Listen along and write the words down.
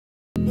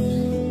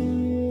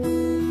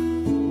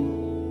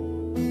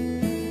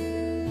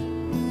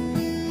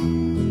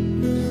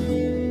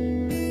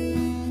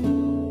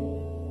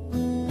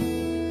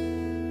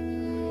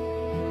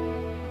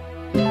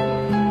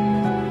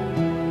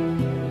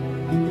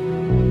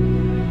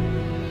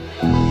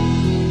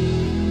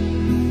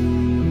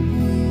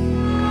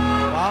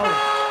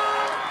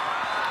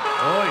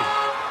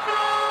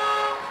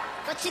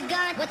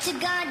What you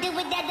gonna do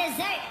with that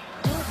dessert?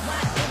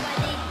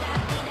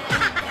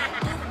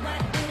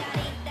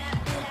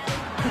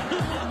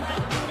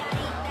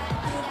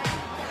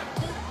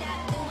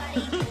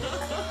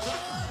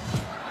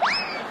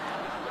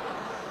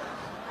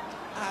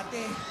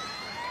 Ate.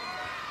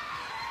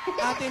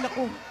 Ate,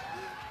 naku.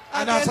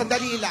 Ano,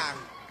 sandali lang.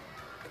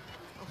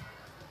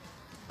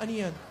 Ano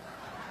yan?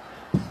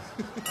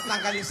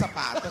 Tanggal yung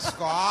sapatos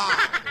ko.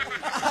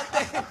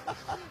 Ate.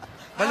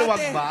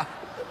 Maluwag ba?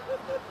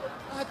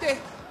 Ate,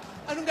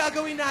 anong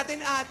gagawin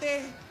natin,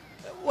 ate?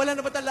 Wala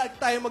na ba talaga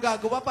tayong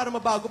magagawa para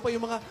mabago pa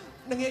yung mga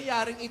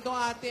nangyayaring ito,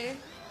 ate?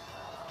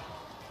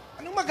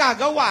 Anong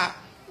magagawa?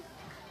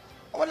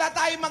 Wala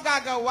tayong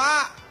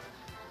magagawa.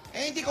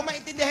 Eh, hindi ko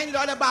maintindihan yung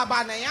Lola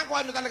Baba na yan kung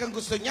ano talagang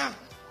gusto niya.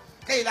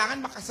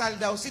 Kailangan makasal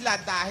daw sila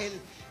dahil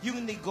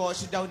yung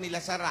negosyo daw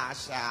nila sa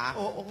Russia.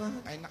 Oo nga.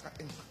 Ay,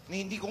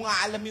 hindi ko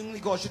nga alam yung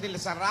negosyo nila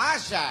sa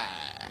Russia.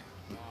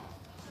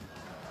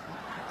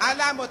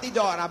 Alam mo,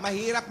 Tidora,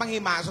 mahirap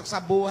manghimasok sa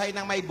buhay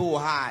ng may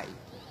buhay.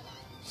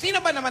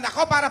 Sino ba naman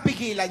ako para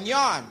pigilan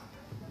yon?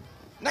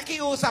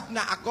 Nakiusap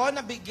na ako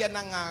na bigyan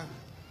ng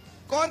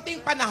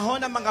konting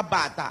panahon ng mga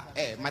bata.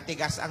 Eh,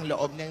 matigas ang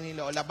loob ni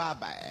Lola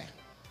Baba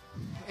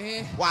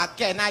What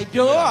can I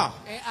do?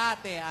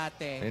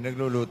 Ate. May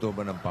nagluluto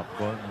ba ng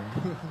popcorn?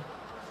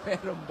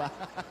 Meron ba?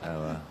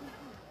 Ewa.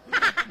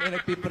 May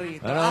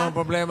nagpiprito. Ano ang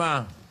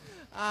problema?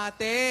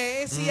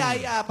 Ate, si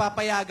Yaya,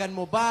 papayagan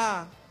mo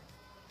ba?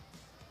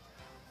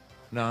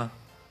 Na?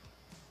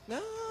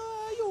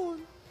 Yun.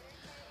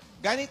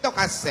 Ganito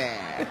kasi.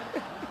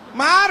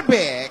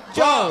 Marvick,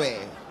 Joey,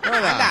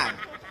 Wala. Alan,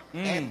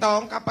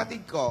 etong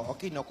kapatid ko,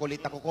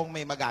 kinukulit ako kung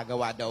may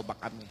magagawa daw ba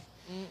kami.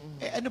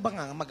 Ano ba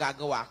nga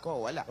magagawa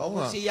ko? Wala. O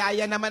kung si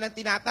Yaya naman ang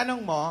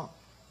tinatanong mo,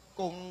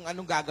 kung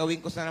anong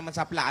gagawin ko sa naman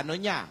sa plano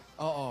niya.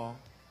 Oo.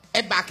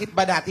 Bakit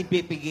ba natin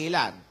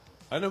pipigilan?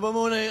 Ano ba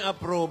muna yung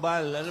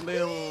approval? Ano ba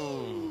yung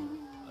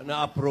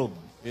na-approve?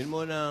 Yun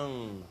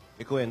munang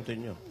ikwento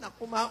nyo.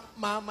 Naku,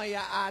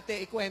 mamaya,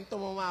 ate. Ikwento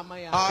mo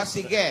mamaya.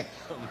 Sige.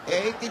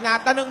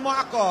 Tinatanong mo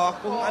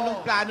ako kung anong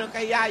plano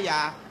kay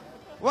Yaya,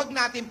 huwag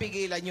natin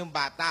pigilan yung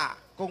bata.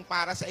 Kung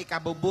para sa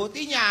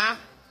ikabubuti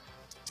niya,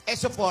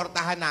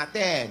 suportahan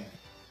natin.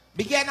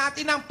 Bigyan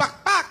natin ng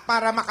pakpak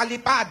para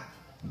makalipad.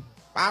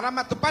 Para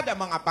matupad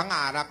ang mga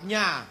pangarap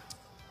niya.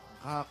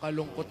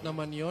 Kakalungkot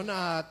naman yun,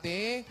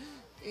 ate.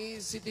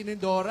 Si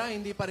Tinidora,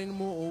 hindi pa rin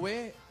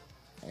umuuwi.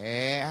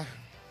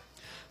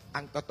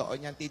 Ang totoo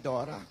niyan,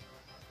 Tidora,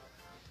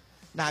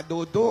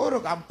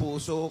 nadudurog ang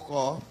puso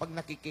ko pag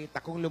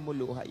nakikita kong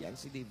lumuluha yan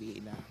si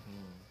Divina.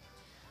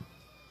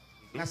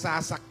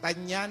 Nasasaktan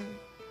yan.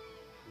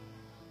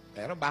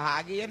 Pero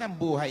bahagi yan ng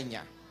buhay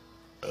niya.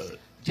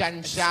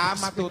 Diyan siya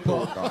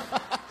matututo.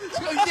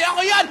 Hindi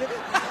ako yan!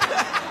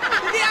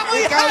 Hindi ako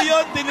yan! Ikaw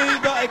yun,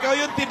 ikaw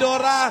yun,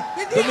 Tidora.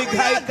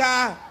 Tumighay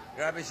ka.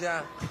 Grabe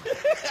siya.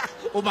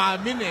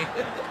 Umamin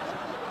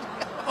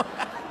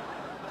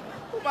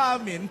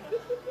Umamin.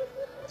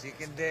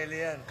 Chicken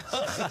deli yan.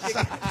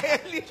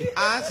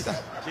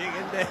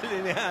 Chicken deli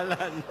ni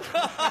Alan.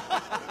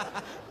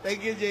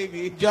 Thank you,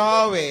 JB.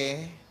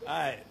 Joey,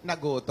 Ay.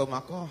 nagutom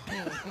ako.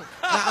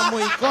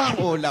 Naamoy ko ang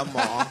ulam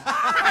mo.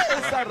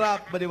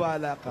 Sarap,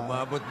 maniwala ka.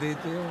 Umabot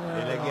dito yung...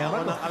 Nilagyan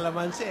ko ng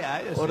kalamansi.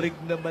 Ayos. Orig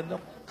na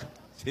manok.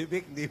 Si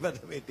Vic, di ba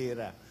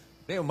tumitira?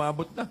 Hindi,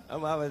 umabot na.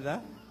 Umabot na?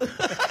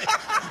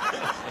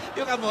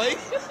 Yung amoy?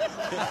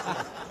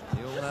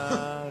 Yung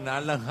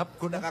nalanghap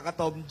ko na.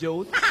 Nakaka-Tom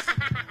Jones.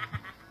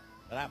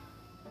 Sarap.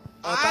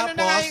 Ano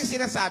na nga yung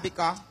sinasabi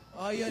ko?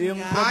 Yun Yung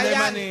nga.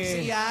 problema Ayan, ni... Si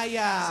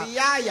Yaya. Si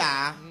Yaya,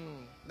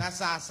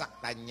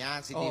 nasasaktan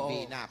niya si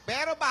Divina.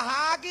 Pero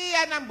bahagi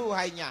yan ng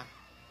buhay niya.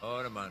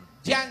 Oo naman.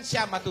 Diyan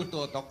siya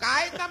matututo.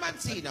 Kahit naman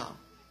sino.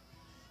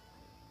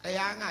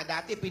 Kaya nga,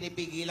 dati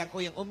pinipigilan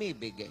ko yung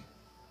umibig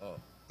Oh.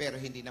 Pero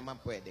hindi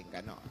naman pwedeng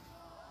gano'n.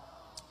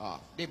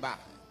 Di ba?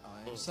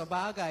 Sa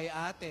bagay,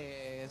 ate,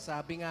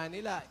 sabi nga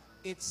nila,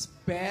 it's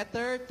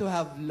better to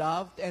have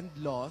loved and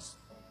lost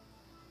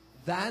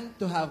than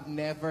to have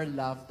never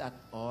loved at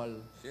all.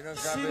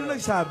 Sino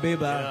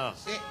nagsabi ba?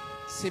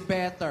 Si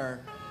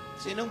Better.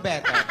 Sinong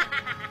better?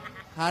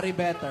 Harry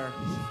Better.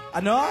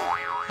 Ano?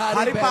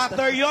 Harry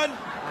Potter yun?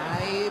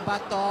 Ay,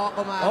 bato,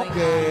 kumaring.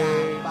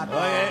 Okay. Bato.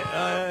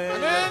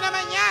 Ano na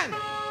naman yan?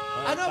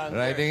 Ano?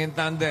 Riding in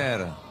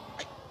Thunder.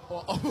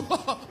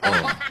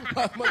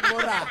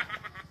 Magmura.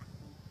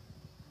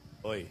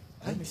 Oy,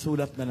 Ay, may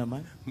sulat na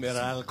naman.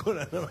 meral ko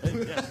na naman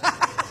yan.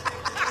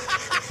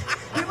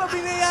 Di ba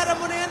binayaran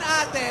mo na yan,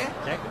 ate?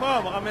 Check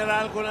mo, baka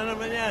meral ko na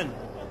naman yan.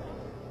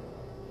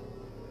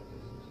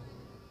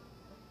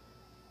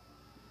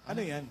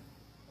 Ano yan?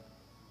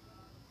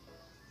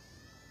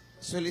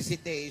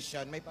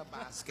 solicitation, may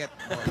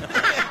pa-basketball.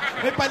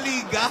 May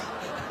paliga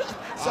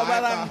sa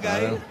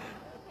barangay.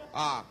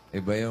 Ah,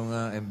 Iba yung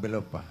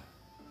envelope pa.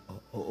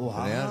 Oo,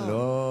 Ano yan?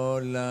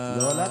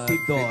 Lola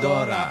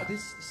Nidora.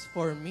 This is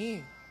for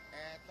me.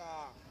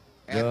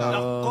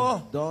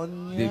 eto.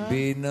 Donya.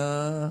 Divina.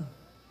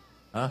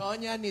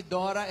 Doña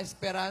Nidora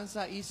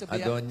Esperanza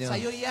Isabel. Doña.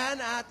 Sa'yo yan,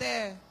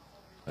 ate.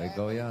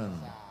 Ikaw yan.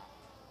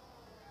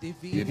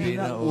 Divina.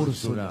 Divina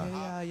Ursula.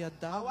 Yaya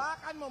Dub.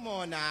 Hawakan mo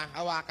muna.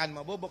 Hawakan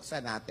mo.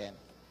 Bubuksan natin.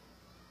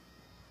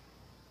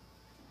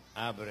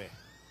 Abre.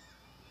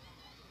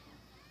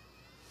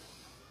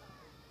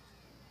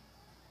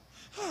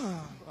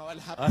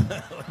 Wala pa.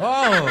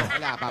 Oh!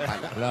 Wala pa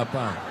pala. Wala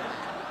pa.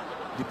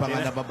 Di pa nga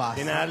nababasa.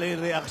 Tinalo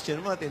yung reaction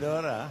mo,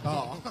 Tidora.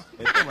 Oo.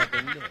 Ito,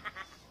 matindi.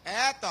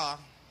 Eto.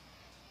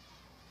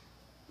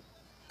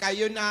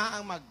 Kayo na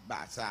ang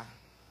magbasa.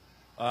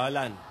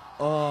 Alan.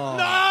 Oh.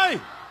 Nay!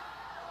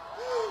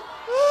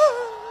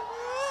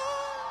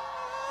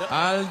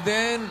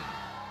 Alden.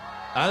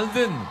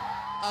 Aldrin.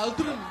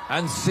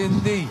 And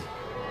Cindy.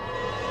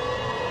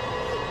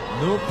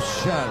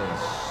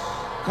 Nuptials.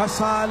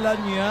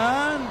 Kasalan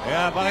yan.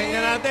 Kaya,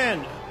 pakinggan natin.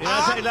 Yan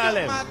sa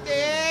ilalim. Ang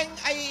dumating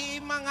ay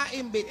mga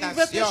imbitasyon.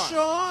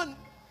 Invitation.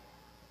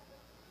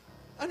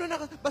 Ano na?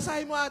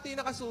 Basahin mo ate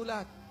yung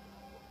nakasulat.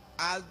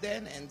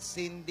 Alden and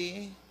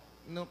Cindy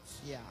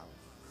nuptials.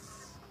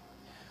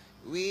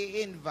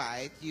 We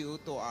invite you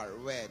to our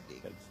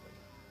wedding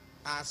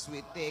as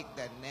we take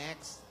the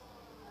next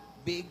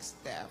big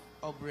step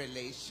of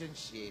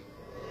relationship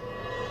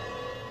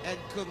and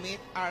commit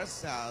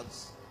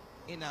ourselves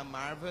in a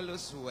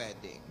marvelous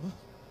wedding.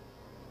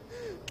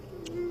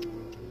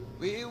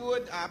 We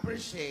would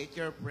appreciate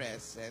your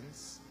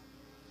presence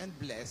and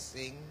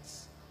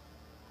blessings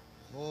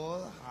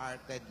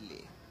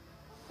wholeheartedly.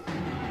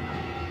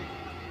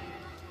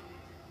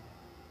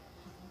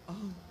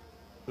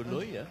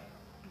 Tuloy, ah.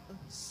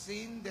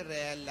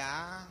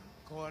 Cinderella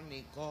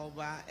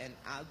Kornikova and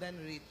Alden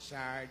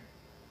Richard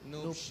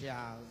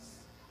nuptials,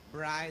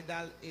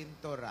 bridal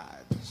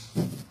entourage.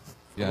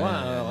 Yan,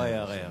 Wow,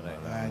 yan, yan. kaya.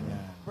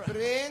 Ganyan.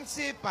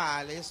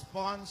 Principal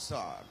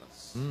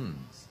sponsors.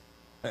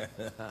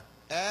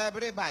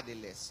 Everybody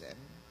listen.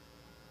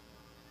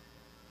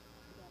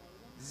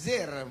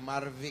 Zir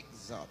Marvic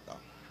Zotto.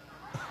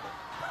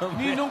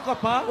 Ninong ka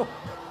pa?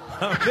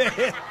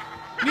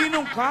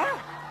 Ninong ka?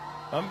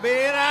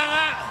 Pambira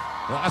nga!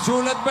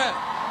 Nakasulat ba?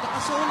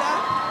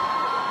 Nakasulat.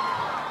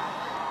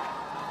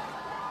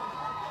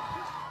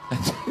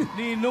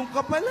 Ninong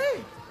ka pala eh.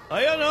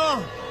 Ayun, oh!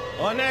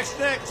 Oh, next.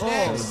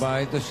 Ano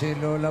ba ito si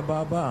Lola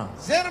Baba?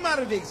 Zir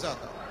Marvic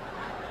Zotto.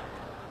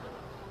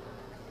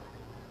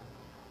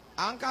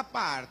 Ang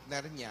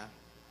kapartner niya,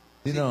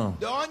 Sino?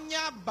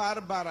 Doña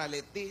Barbara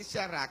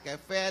Leticia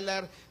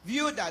Rockefeller,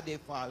 viuda de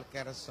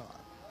Falkerson.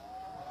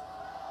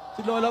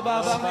 Si Lola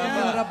Baba nga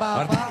yan.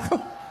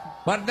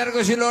 Partner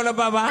ko si Lola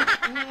Baba?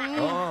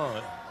 Oh,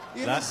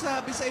 Yun ang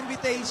sabi sa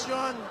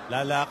invitation.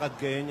 lalakad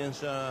kayo niyan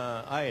sa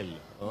aisle.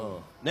 Oh.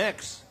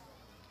 Next.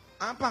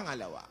 Ang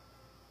pangalawa,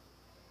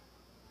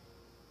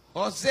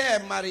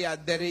 Jose Maria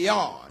de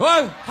Rion.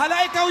 Hoy!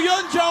 Hala, ikaw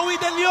yun, Joey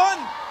De Leon.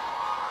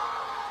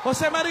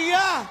 Jose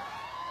Maria.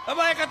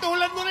 Abay,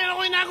 katulad mo rin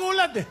ako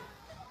nagulat eh.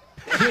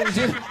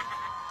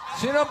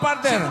 Sino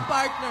partner? Sino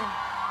partner?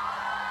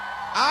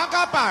 Ang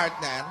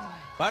kapartner,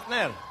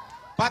 Partner.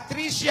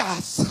 Patricia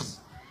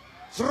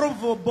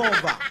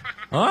Sruvobova.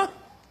 Ha?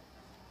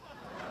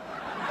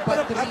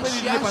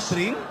 Patricia.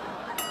 Patring?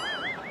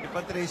 Si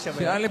Patricia ba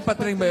Si yun? Alin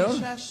Patring ba yun?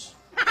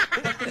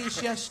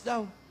 Patricias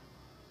daw.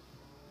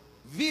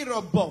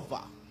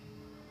 Virobova.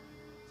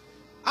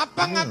 Ang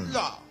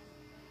pangatlo,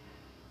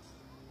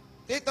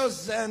 Tito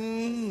Zen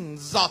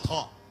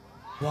Zotto.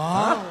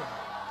 Wow.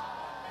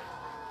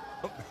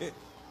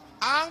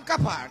 Ang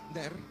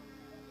kapartner,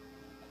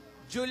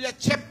 Julia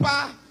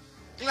Chepa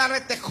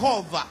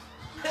Klaretekova.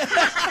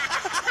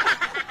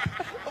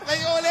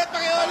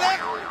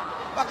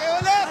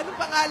 Pakiulit. Anong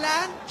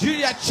pangalan?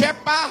 Julia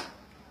Chepa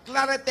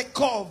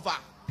Klaretekova.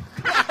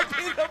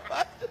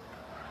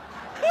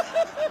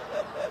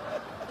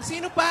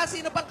 Sino pa?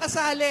 Sino pang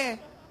kasali?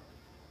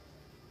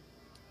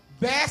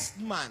 Best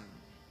man,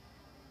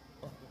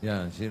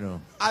 Yan, sino?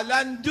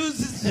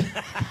 Alanduz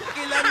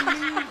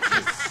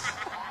Kilaningis.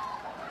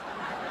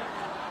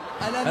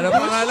 Ano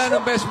pangalan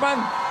ng best man?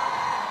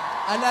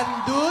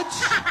 Alanduch.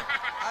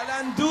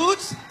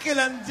 Alanduz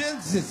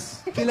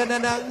Kilaningis.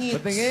 Kilananangit.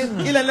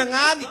 Patingin.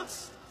 Kilanangangit.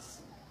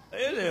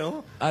 Ayun eh,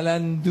 oh.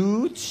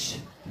 Alanduch.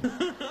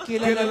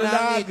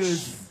 Kilananangit.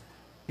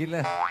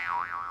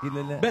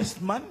 Kilala.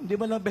 Best man? Di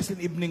ba lang best in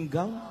evening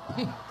gown?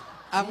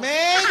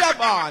 Maid of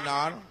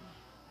honor,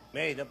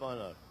 Maid of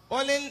honor.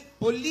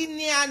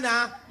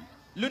 Poliniana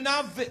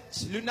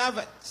Lunavich.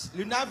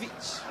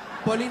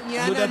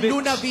 Poliniana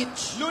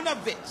Lunavich.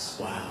 Lunavich.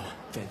 Wow,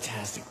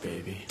 fantastic,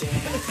 baby.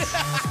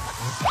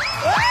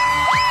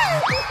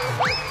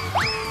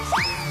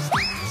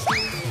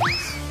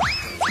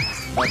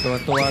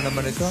 Tuwa-tuwa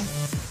naman ito.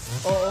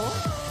 Oo.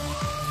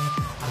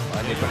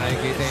 Hindi pa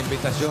nakikita yung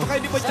invitasyon. Baka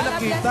hindi pa siya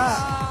nakita.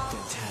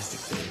 Fantastic,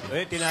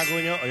 Tinago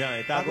nyo. O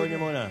yan, itago nyo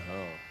muna.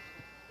 Oh.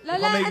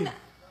 Lola,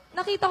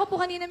 nakita ko po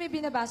kanina may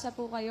binabasa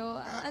po kayo.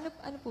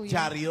 Ano po yun?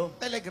 Dyaryo.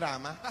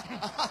 Telegrama.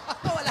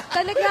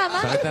 Telegrama?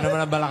 Sakit na naman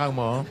ang balakang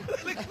mo.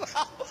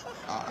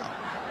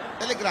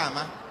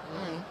 Telegrama.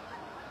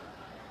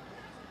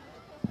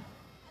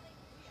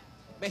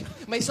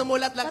 May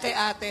sumulat lang kay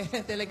ate.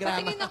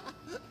 Telegrama. Patingin na.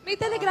 May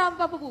telegram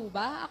pa po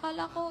ba?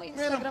 Akala ko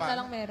Instagram Meron pa. na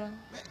lang meron.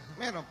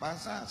 Meron pa.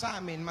 Sa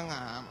amin,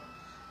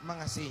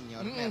 mga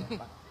senior, meron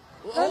pa.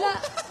 Lola,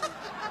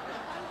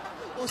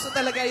 Uso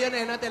talaga yun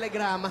no?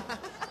 Telegrama.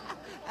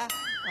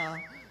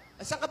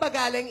 Saan ka ba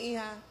galing,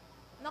 Iha?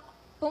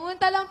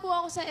 pumunta lang po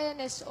ako sa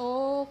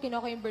NSO.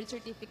 Kinuha ko yung birth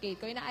certificate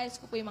ko. Inaayos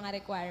ko po yung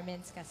mga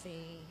requirements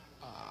kasi.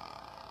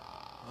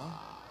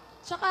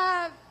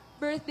 Tsaka,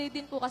 birthday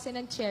din po kasi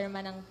ng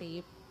chairman ng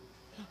tape.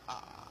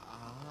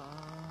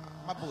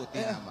 Mabuti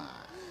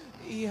naman.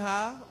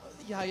 Iha,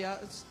 Yaya,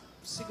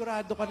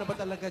 sigurado ka na ba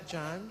talaga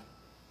dyan?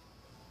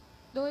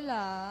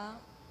 Lola,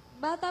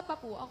 bata pa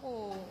po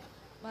ako.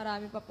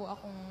 Marami pa po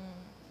akong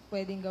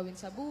pwedeng gawin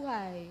sa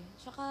buhay.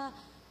 Tsaka,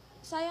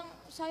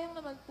 sayang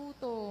naman po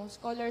to.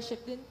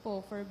 Scholarship din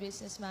po for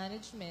business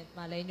management.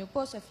 Malay niyo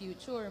po sa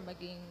future,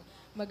 maging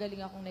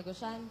magaling akong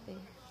negosyante.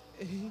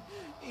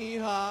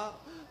 Iha,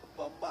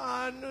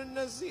 paano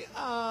na si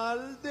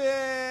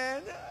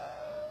Alden?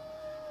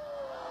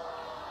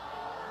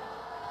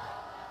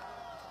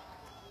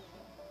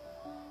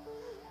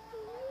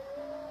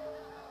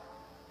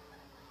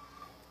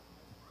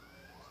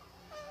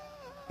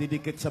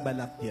 Didikit sa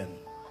balat yan.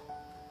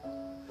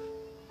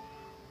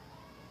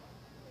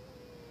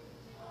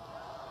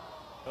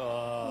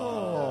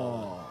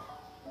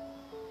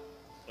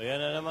 O yan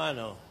na naman,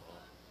 oh.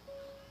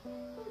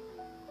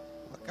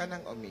 Huwag ka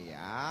nang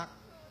umiyak.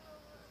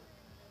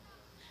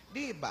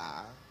 Di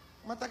ba?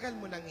 Matagal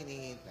mo nang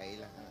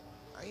hinihintay lang.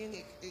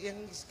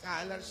 Yung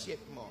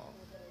scholarship mo.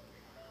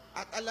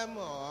 At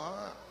alam mo,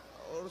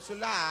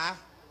 Ursula,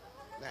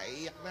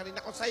 naiiyak na rin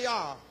ako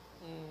sa'yo.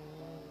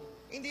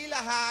 Hindi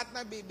lahat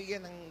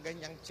nabibigyan ng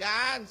ganyang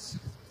chance.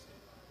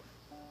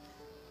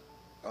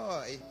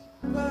 Oy.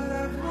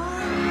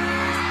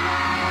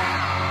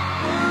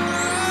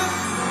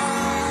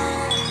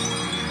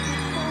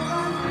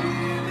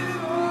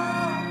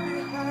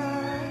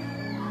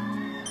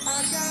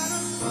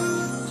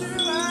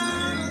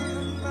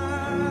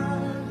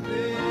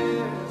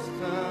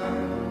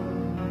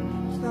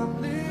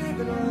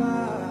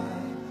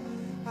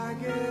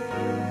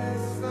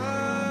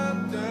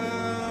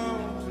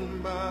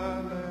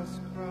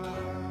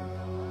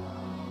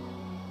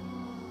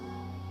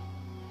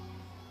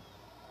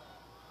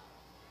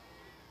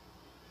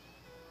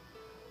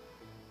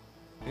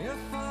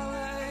 If I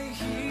lay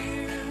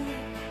here,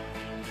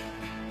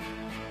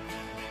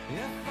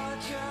 if I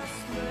just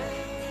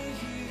lay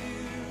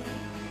here,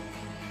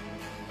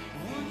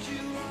 would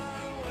you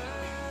lie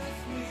with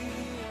me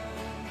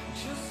and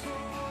just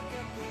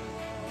forget the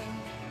love?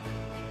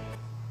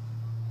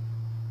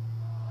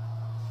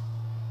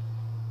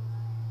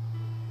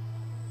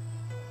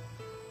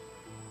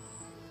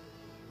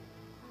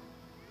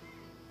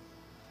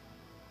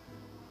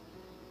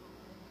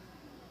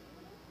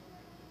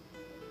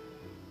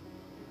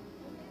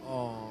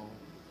 Oh.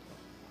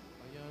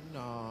 Ayan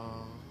na.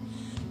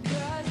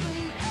 Cause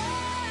when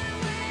I'm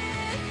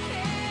with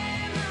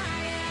him,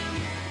 I am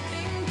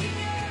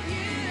thinking of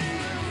you.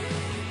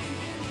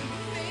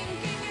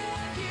 Thinking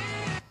of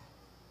you.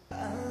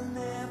 I'll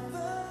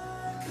never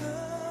go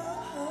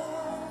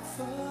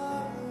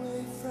far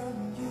away from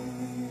you.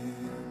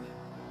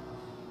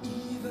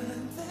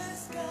 Even the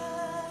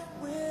sky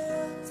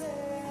will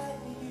tell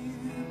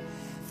you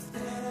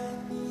that I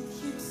need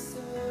you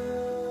so.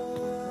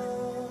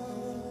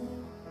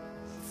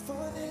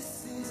 For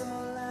this is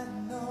all I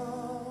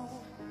know.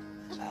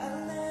 I'll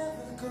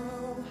never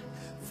go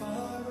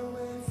far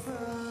away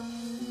from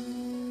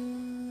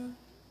you.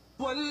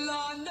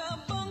 Wala na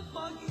bang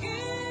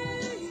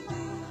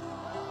pag-ibig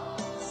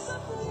sa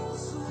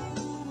puso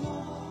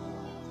mo?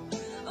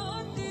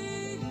 O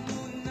di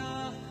mo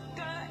na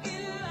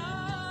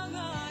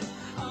kailangan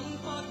ang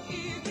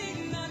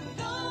pag-ibig na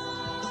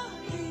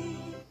dati?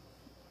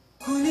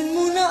 Kunin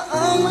mo na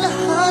ang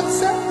lahat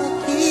sa akin.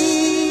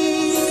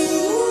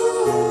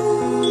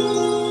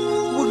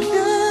 Huwag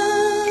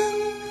lang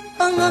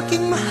ang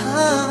aking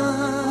mahal.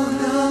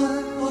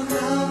 Huwag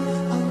lang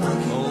ang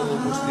aking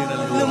Mauubos din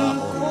ang luha alam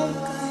ko. kong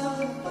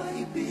kayang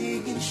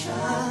paibigin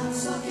siya.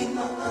 Sa aking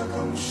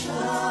maagam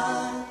siya.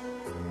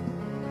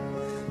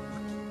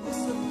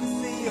 Usap ko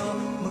sa'yo,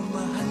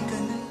 magmahal ka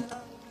na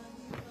lang.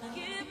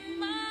 Give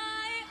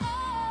my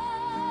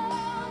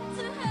all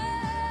to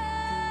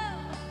her.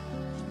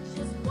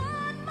 Just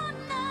one more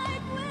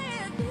night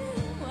with you.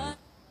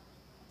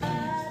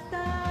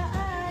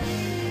 Ataalis,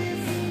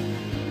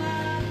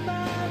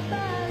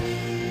 mapapalik,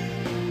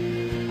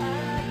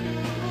 at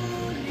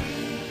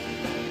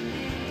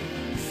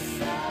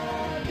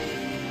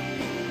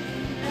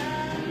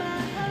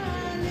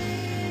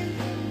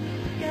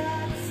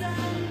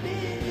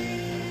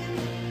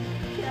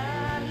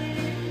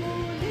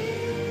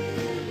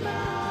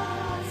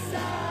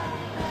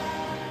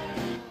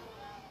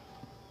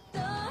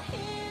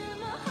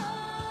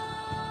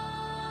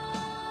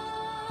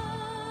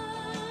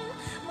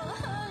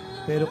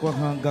Pero kung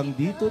hanggang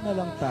dito na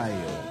lang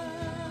tayo,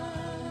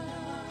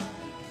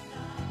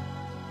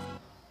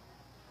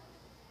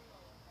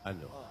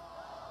 Ano?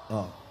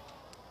 oh,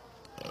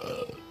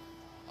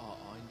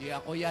 Oo, hindi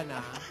ako yan,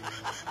 ah.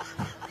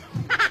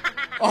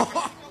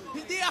 Oo,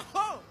 hindi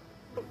ako!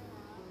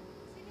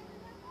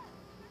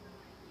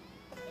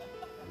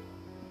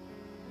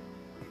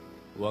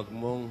 Huwag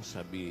mong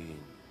sabihin.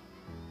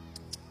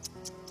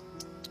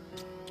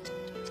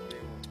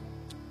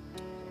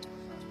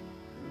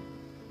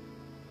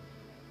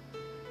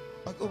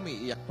 Pag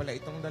umiiyak pala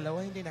itong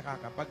dalawa, hindi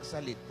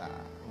nakakapagsalita.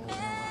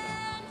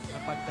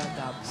 Kapag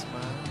na-dubs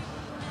man.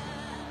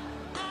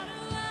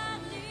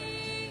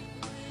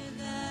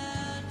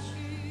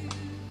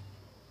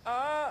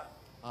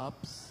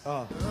 Ups.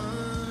 oh.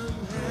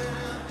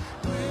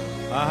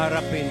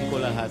 Haharapin ko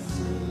lahat.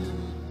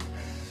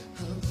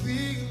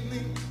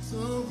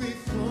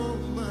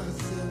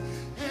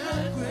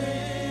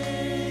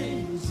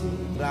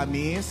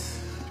 Promise?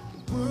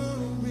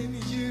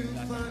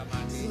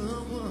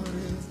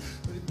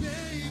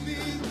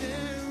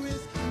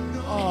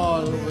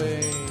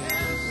 Always.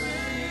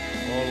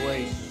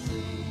 Always.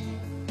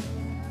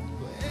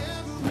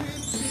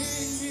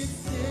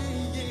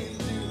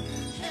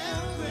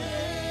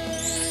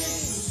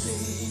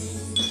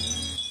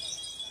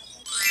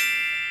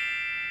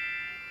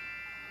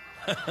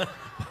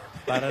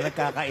 Para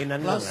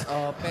nagkakainan lang. Close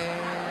open.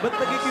 Ba't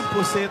nagiging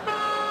pusit?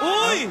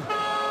 Uy!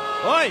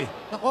 Hoy!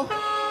 Nako.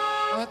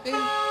 Ate.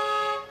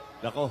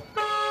 Nako.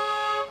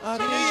 Ate.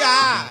 Sino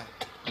yan?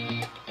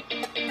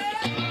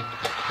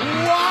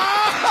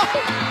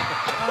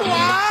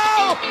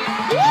 Wow!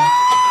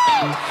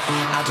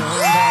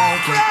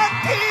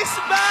 Frankie's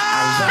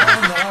back!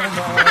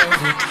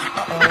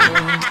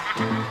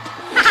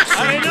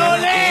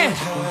 Arinoli!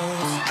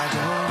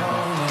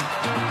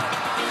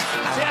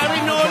 Si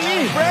Arinoli!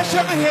 Fresh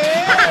ang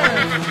hair!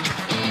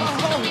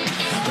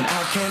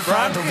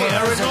 Frankie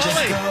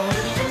Arinoli!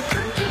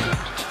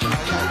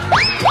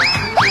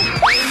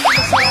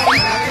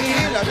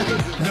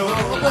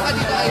 Upo ka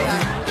dito, ay ha.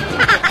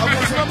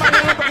 Mas mamaya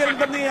ang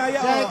pakiramdam ni Yaya.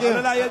 Thank you.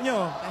 Alalayan nyo.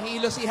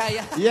 Nahilo si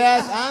Haya.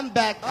 Yes, I'm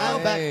back.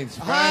 I'm back. Thanks,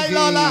 Hi, Frankie.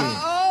 Lola.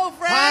 Oh,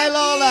 Frankie! Hi,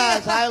 Lola.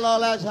 Hi,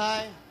 Lola.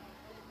 Hi.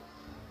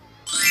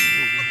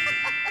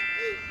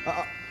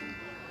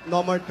 No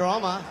more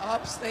trauma.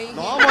 Ups, thank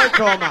No you. more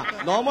trauma.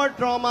 No more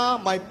trauma.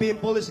 My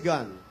pimple is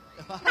gone.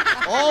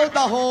 All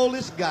the hole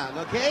is gone,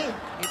 okay?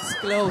 It's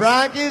close.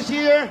 Frank is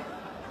here.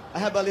 I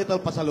have a little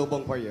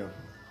pasalubong for you.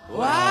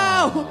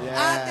 Wow! Yes.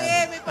 Ate,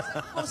 may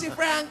pasalubong si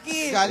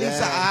Frankie. Galing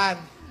Yeah. saan?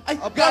 Ay,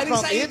 Of galing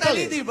course, sa from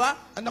Italy, Italy. di ba?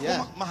 Anak Yeah.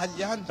 ko, mahal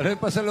yan. Ano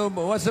yung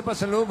pasalubong? What's the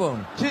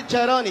pasalubong?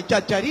 Chicharoni.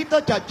 Chicharito,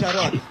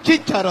 chicharon.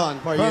 Chicharon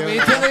for From you.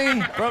 Italy?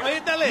 From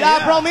Italy! Yeah,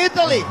 from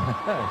Italy.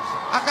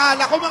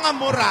 Akala ko mga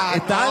Murano.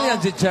 Italian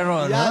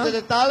chicharon, Yeah, huh?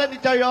 the Italian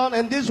chicharon.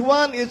 And this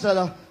one is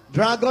a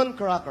dragon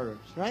crackers,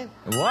 right?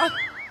 What?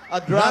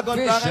 A dragon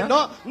fish, cracker.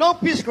 huh? No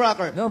peace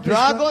cracker. No peace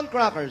Dragon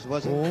crackers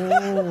was it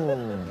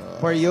Oh.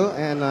 for you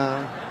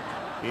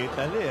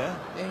Italy, ah.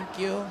 Thank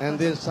you. and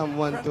then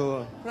someone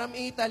to From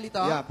Italy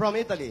to? yeah from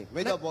Italy.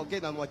 Medyo okay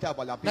na mo siya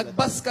wala pila.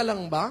 Nagbas ka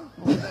lang ba?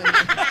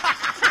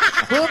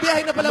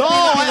 Bumiyahe na pala No,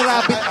 Philippine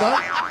Rabbit doon?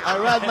 I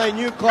ride my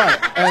new car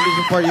and this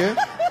is for you.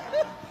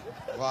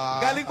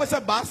 Wow. Galing pa sa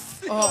bus.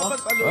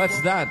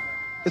 What's that?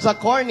 It's a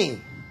corny.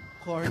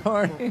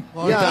 Corny.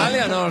 Yeah.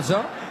 Italian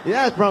also?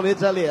 Yes, from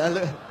Italy.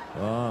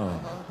 Wow.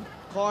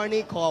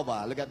 Corny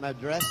Cova. Look at my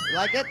dress.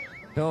 Like it?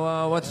 So,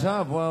 what's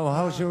up? Well,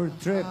 how's your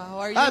trip? How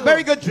are you?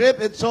 Very good trip.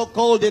 It's so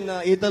cold in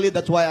Italy.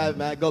 That's why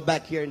I go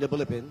back here in the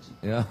Philippines.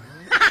 Yeah.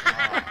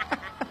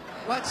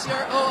 What's your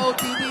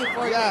OOTD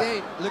for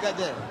today? Look at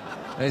this.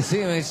 I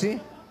see.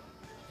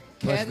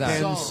 What's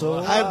that?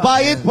 Kenzo. I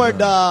buy it for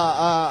the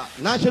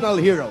national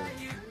hero,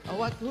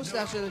 Who's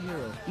national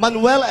hero?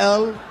 Manuel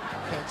L.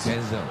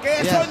 Kenzo.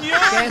 Quezon yun!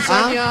 Quezon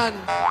Huh? yan.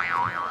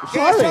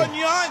 Sorry. Quezon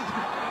yun!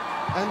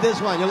 And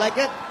this one, you like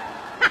it?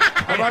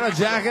 How about a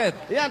jacket?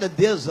 Yeah, the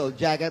diesel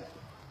jacket.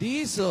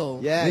 Diesel.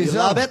 Yeah, Diesel. you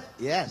love it?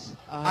 Yes.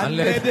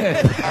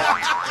 Unleaded.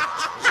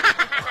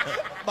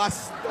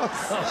 Bastos.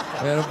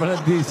 Meron pala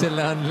diesel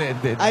na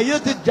unleaded. I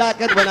use this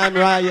jacket when I'm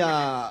riding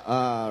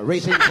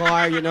racing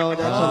car, you know,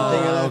 that's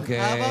something. Okay.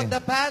 How about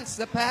the pants?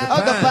 The pants. Oh,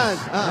 the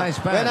Pants. pants. Nice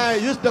pants. When I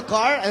use the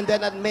car and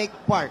then I make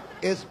part,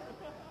 it's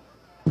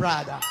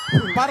Prada.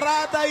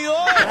 Parada yun!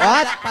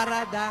 What?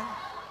 Parada.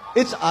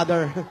 It's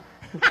other.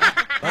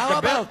 How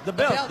The belt, about the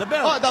belt, the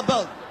belt. Oh, the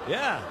belt.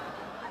 Yeah.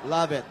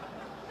 Love it.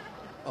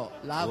 Oh,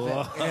 love it.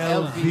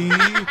 LV,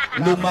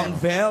 lumang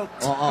belt.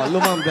 Oh,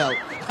 lumang belt.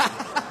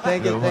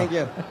 Thank you, thank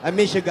you. I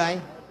miss you,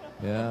 guy.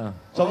 Yeah.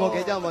 So mo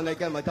kaya mo na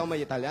kan mo tong may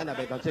Italiana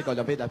ba kasi ko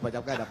lapit dapat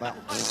ka dapat.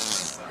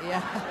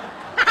 Yeah.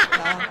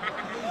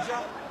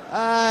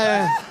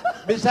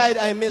 Besides,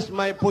 I miss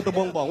my puto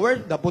bongbong.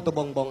 Where's the puto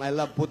bongbong? I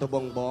love puto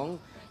bongbong.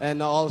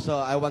 And also,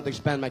 I want to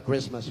spend my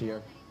Christmas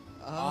here.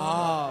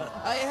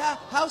 Ay,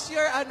 how's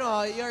your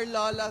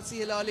Lola,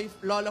 si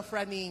Lola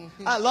Franing?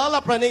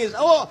 Lola Praning is,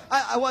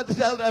 I want to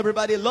tell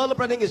everybody, Lola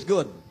Praning is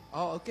good.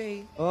 Oh,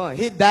 okay. Oh,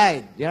 he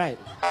died. You're right.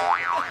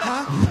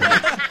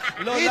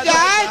 He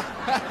died?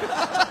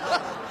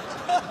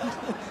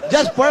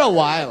 Just for a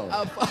while.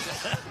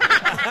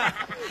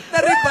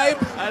 Na-revive.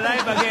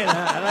 Alive again,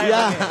 ha? Alive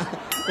Yeah. again.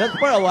 Just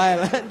for a while.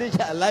 Hindi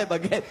siya alive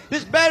again.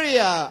 He's very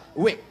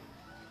weak.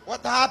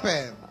 What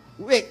happened?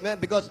 Weak, man,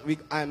 because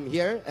I'm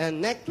here,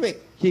 and next week,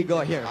 he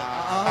go here.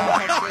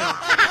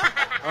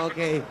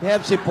 Okay,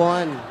 have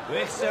sipon.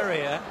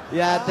 Kalyeserye, ha?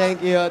 Yeah, thank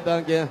you.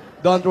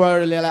 Don't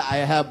worry, Lila. I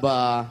have,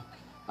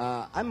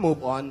 I move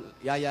on.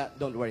 Yaya,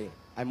 don't worry.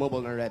 I move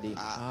on already.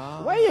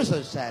 Why are you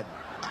so sad?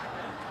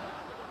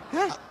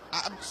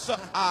 I'm so,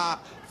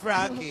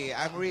 Frankie,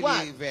 I'm really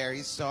What?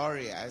 very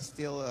sorry. I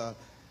still,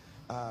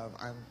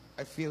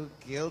 I feel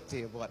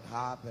guilty of what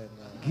happened.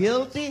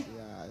 Guilty?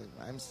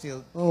 Yeah, I'm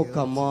still Oh, guilty.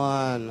 come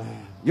on.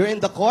 You're in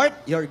the court?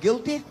 You're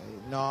guilty?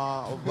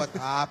 No, of what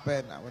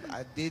happened, what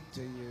I did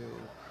to you.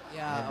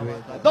 Yeah.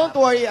 Don't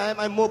worry,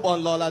 I move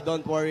on, Lola.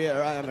 Don't worry.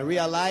 I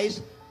realize.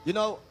 You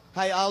know,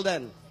 hi,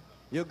 Alden.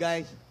 You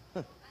guys,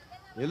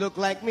 you look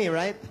like me,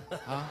 right?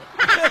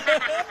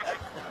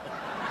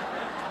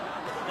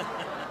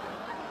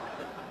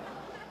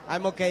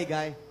 I'm okay,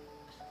 guy.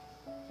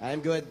 I'm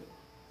good.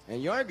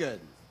 And you're good.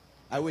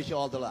 I wish you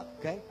all the luck,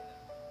 okay?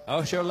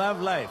 How's your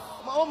love life?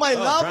 Oh, my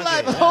love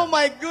Frankie, life. yeah. Oh,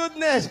 my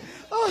goodness.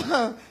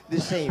 Oh, the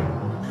same.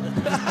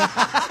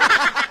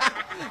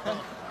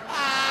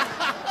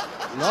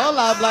 No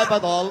love life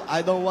at all.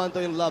 I don't want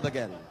to in love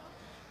again.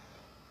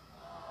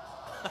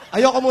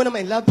 Ayoko muna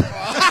ma-in love. No,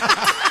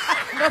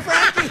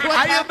 Frankie, what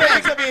Ayaw ba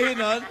ibig sabihin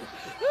nun?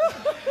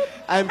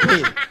 I'm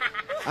free.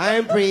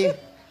 I'm free.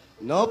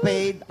 No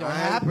paid. You're I'm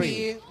happy.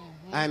 free.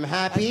 I'm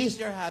happy. At least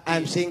you're happy.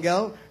 I'm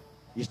single.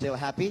 You still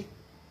happy?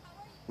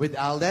 With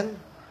Alden?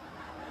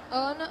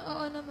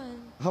 Oo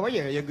naman. How are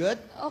you? You good?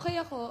 Okay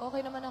ako.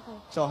 Okay naman ako.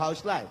 So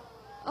how's life?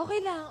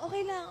 Okay lang.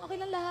 Okay lang. Okay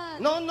lang lahat.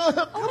 No, come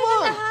Okay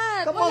lang on.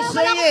 lahat. Come wala, on,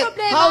 say wala akong it.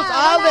 problema. How's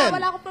Alden?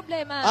 Wala akong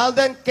problema.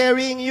 Alden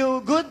carrying you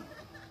good?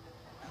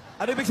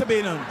 Ano ibig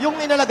sabihin nun? Yung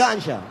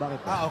inalagaan siya.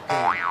 Bakit?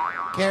 Okay.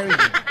 Carry.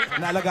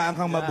 Naalagaan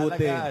kang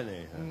mabuti. Alagaan,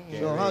 eh.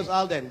 So how's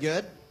Alden?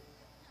 Good?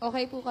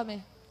 Okay po kami.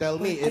 Tell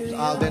me if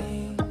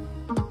Alden...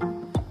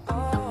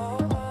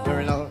 You're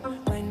in love.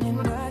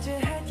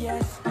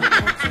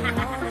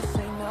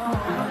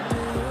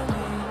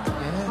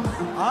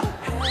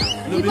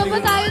 Di pa ba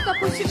tayo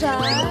tapos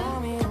dyan?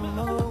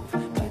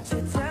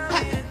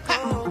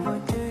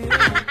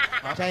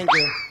 Thank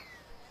you.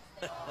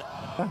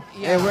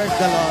 Hey, where's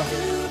the law?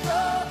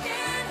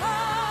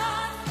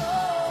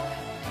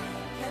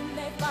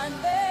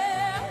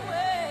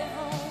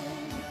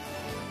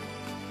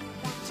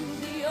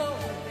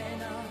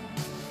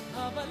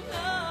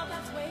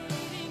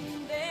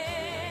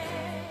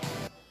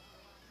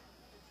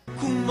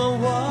 Kung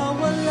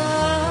mawawala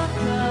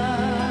ka,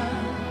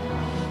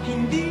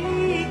 hindi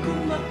ko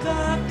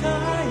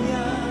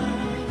makakaya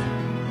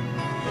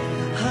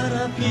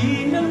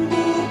harapin ang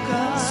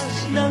bukas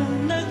ng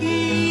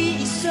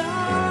nag-iisa.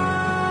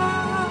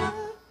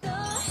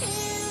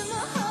 Dahil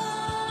mahal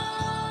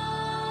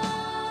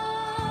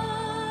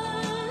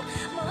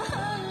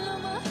na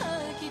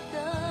mahal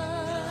kita.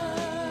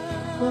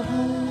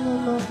 Mahal na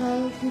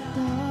mahal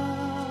kita.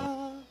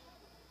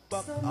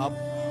 Up.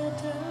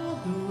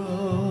 The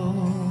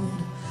road,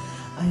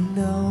 I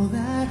know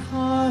that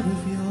heart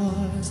of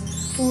yours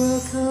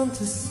will come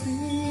to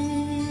see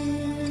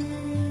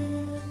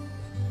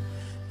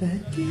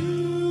that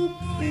you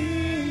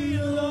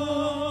belong.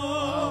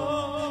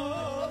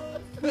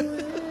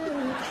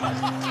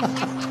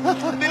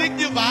 Dinig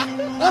niyo ba?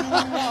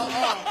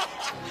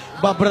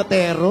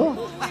 Babratero?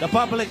 The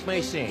public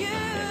may sing.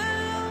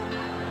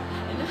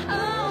 And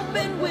hope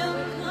it will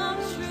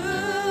come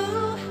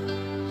true.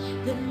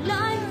 That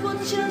life will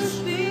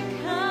just be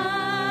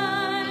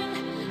kind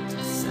to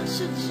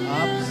such a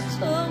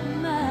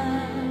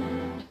gentleman.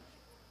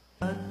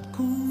 At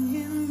kung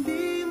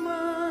hindi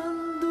man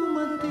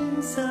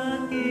dumating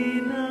sa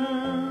akin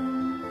ang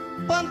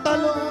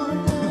Pantalon.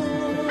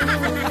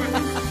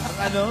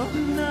 Ano?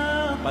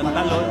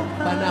 Pantalon.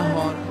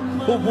 Panahon.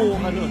 Bubu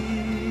ka nun.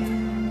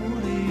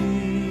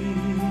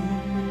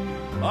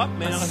 Oh,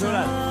 may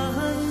nakasulat.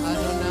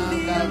 Ano na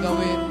ang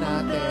gagawin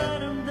natin?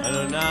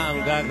 Ano na ang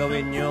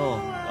gagawin nyo?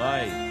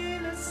 Ay,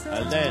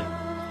 Alden.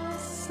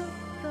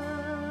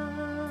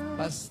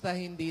 Basta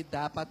hindi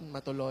dapat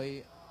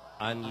matuloy.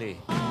 Anli.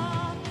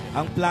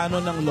 Ang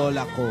plano ng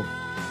lola ko.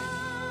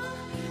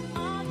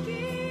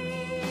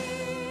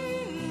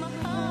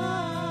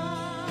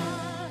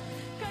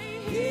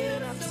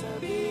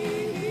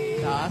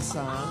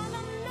 Taasang.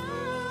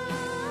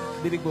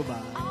 Dinig mo ba?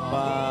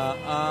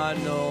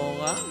 Paano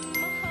nga?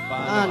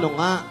 Paano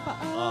nga?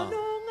 Ah,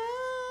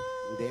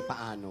 Hindi,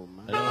 paano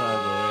ma? ano nga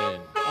gawin?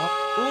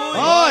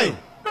 Hoy!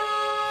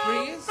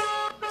 Freeze.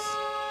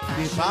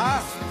 Di ba?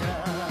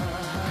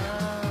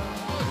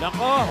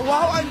 Nako!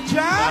 Wow,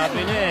 andyan!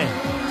 Sabi niya eh.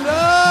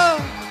 No!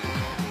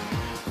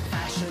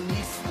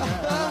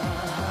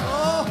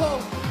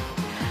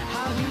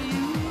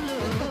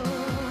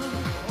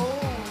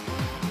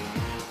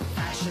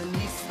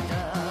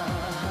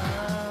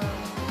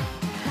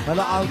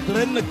 Hala,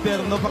 Aldrin,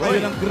 nagterno pa kayo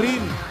ng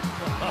green.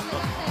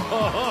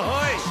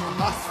 Hoy!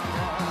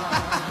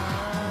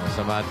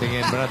 Masama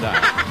tingin, brother.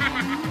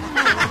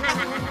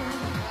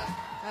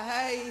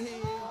 Hi.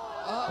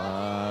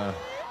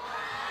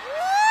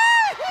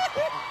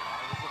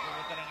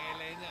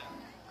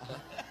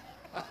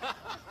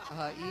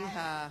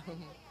 Iha.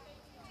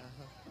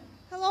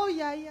 Hello,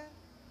 Yaya.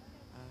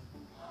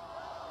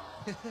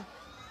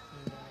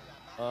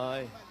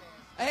 Ay.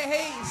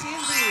 Hey,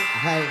 Cindy.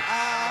 Hi.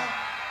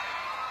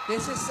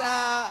 This is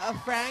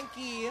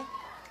Frankie.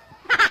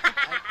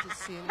 To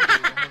Cindy.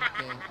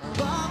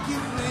 Okay.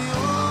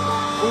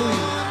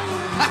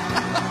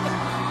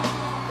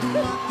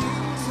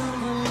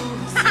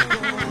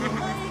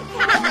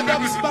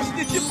 Nakadabsbas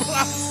din si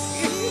Frankie.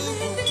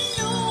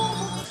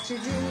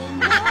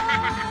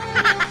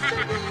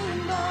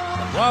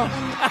 Wow!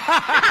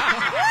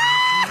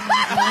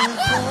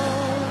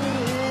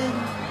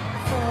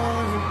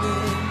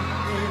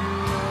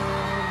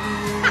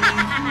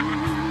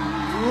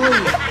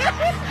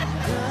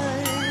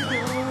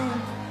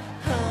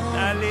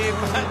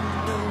 Nalipat.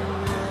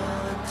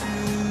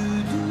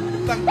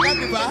 Tangka,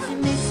 di ba?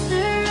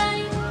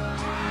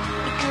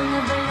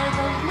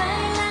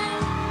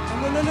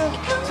 Ano?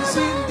 Si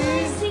Cindy.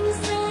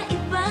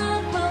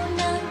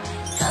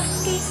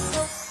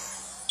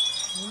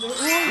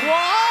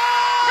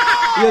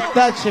 You're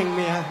touching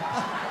me, huh?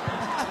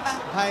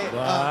 Hi,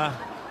 Wow.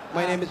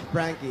 my name is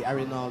Frankie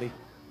Arinoli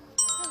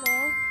Hello,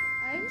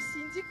 I'm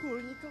Cindy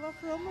Kurnikova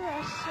from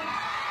Russia.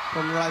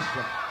 from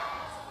Russia.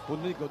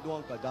 Пуника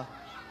дуанка, да?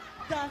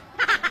 Да,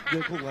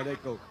 Я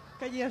кунгалейко.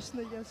 конечно,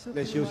 я все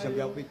Лесю понимаю.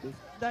 себя выйти.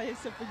 Да, я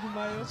все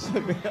понимаю.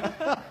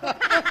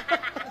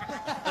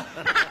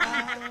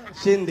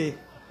 Cindy.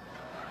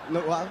 Ну,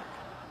 wow.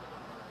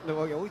 Ну,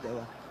 ой, ой, да.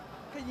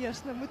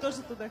 Конечно, мы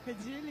тоже туда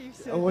ходили и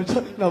все.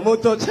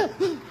 Namutot.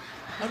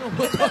 Ano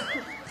ba to?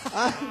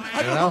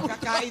 Ano?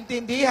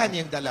 Kakaintindihan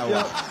yung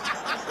dalawa.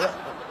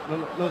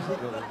 No,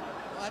 siguro.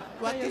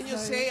 What can you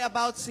say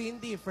about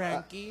Cindy,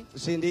 Frankie?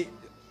 Cindy,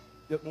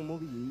 yung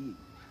movie.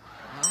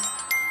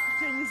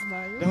 Я не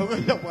знаю.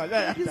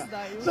 Не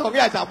знаю. 所以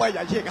就咪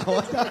人先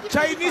講。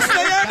 Chinese na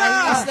yan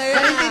ah! Chinese na yan.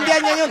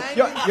 Naiintindihan niya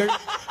yun.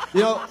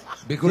 You know,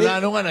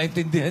 Bicolano nga,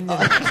 naintindihan niya.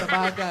 Sa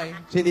bagay.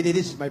 Cindy,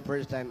 this is my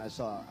first time I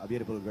saw a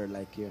beautiful girl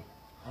like you.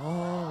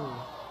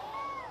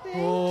 Thank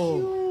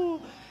you.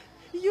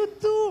 You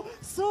too.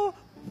 So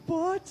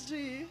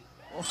podgy.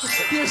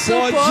 You're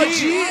so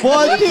podgy.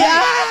 Boji!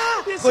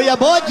 Kuya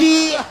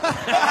Boji!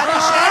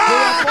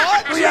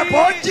 Kuya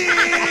Pochi!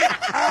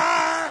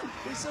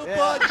 You're so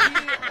podgy.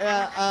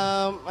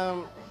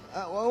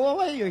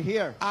 Why are you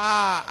here?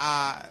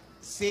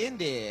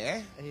 Cindy,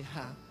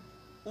 Yeah.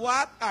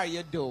 what are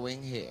you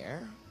doing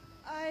here?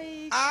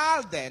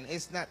 Alden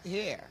is not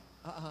here.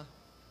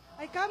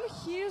 I come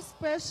here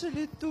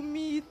especially to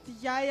meet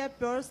Yaya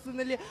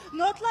personally.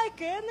 Not like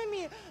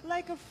enemy,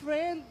 like a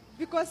friend.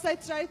 Because I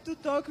tried to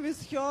talk with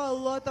her a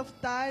lot of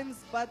times,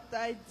 but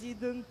I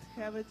didn't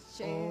have a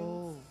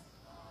chance.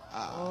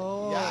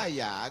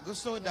 Yaya,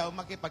 gusto daw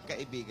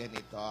makipagkaibigan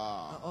ito.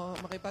 Oo,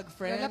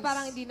 makipag-friends. Lola,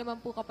 parang hindi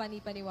naman po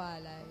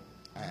kapani-paniwala.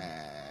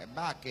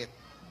 Bakit?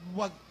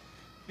 Wag,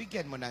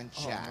 bigyan mo ng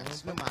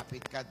chance.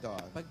 Lumapit ka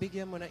doon.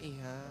 Pagbigyan mo na,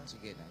 Iha.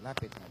 Sige na,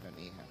 lapit na doon,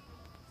 Iha.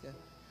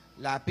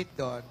 Lapit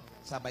doon,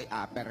 sabay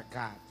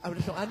uppercut. Ano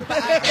ba?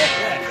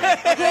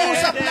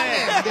 Nag-uusap lang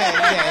eh. Hindi.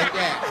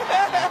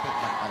 Lapit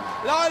lang pala.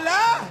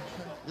 Lola!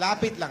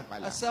 Lapit lang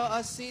pala. So,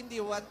 Cindy,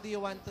 what do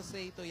you want to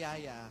say to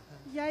Yaya?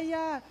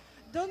 Yaya,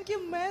 don't get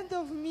mad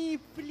of me,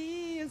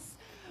 please.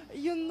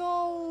 You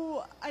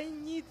know, I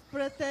need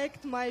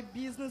protect my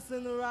business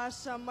in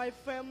Russia. My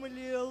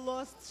family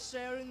lost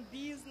share in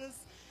business.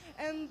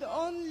 And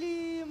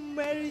only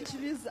marriage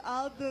with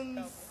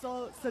Alden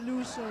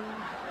solution.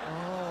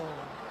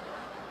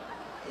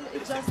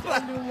 It's just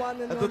only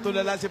one and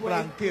Natutulala only si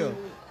Frankie, way to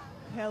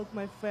help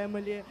my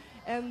family.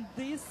 And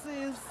this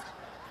is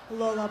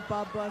Lola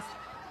Baba's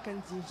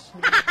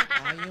condition.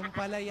 Yung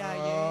pala, Yaya.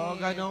 Oh,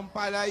 ganun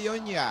pala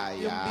yun, Yaya.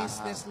 Yung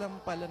business lang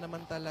pala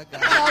naman talaga.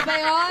 Ikaw ba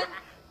yun?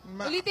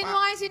 Ulitin mo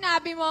nga yung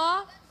sinabi mo.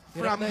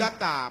 From the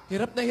top.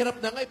 Hirap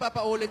na nga,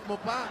 ipapaulit mo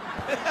pa.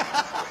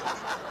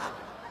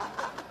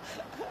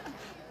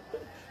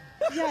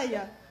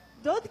 Yaya,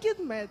 don't get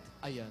mad.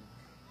 Ayan.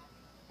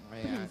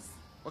 Ayan.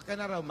 Huwag ka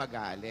na raw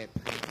magalit.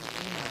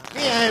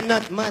 Me, I'm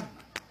not mad.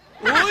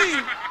 Uy!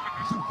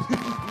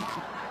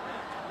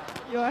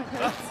 You are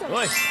handsome.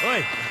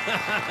 Hoy!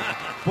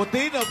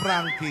 Puti na,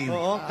 Frankie.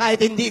 Oo, kahit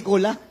hindi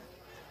kula.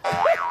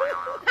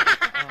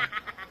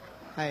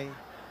 Hi.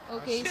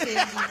 Okay, Cindy.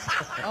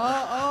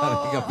 Parang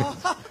di ka pin-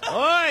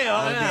 Hoy! Okay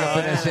parang di ka na.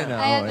 pinasyan, ah. I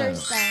Oo, yan.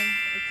 understand.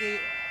 Okay.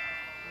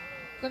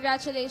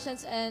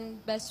 Congratulations and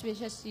best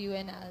wishes to you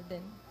and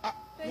Alden.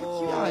 Thank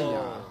you.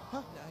 Yaya.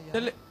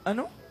 Dali,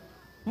 ano?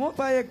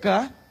 Pumapayag ka?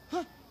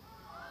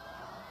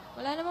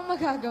 Wala namang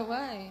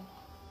magagawa eh.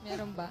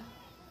 Meron ba?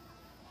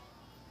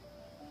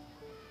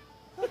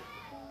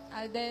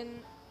 Alden,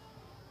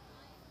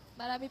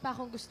 marami pa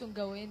akong gustong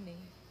gawin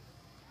eh.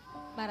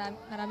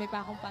 Marami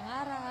pa akong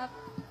pangarap.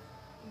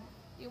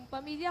 Yung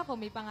pamilya ko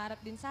may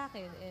pangarap din sa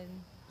akin. And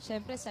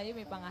Siyempre, sa'yo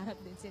may pangarap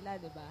din sila,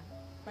 di ba?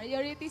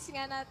 Priorities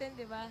nga natin,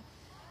 di ba?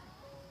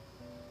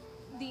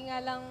 Hindi nga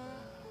lang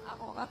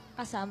ako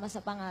kasama sa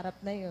pangarap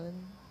na yun.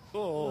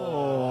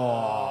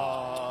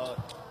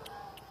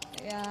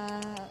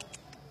 Kaya,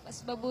 mas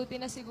mabuti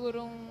na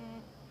sigurong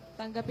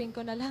tanggapin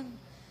ko na lang.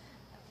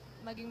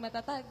 Maging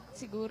matatag,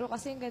 siguro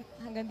kasi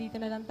hanggang dito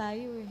na lang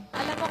tayo eh.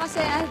 Alam mo kasi,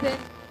 Alden,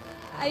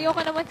 ayoko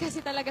naman kasi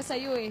talaga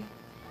sa'yo eh.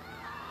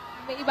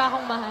 May iba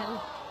akong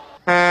mahal.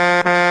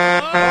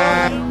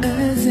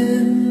 As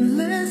in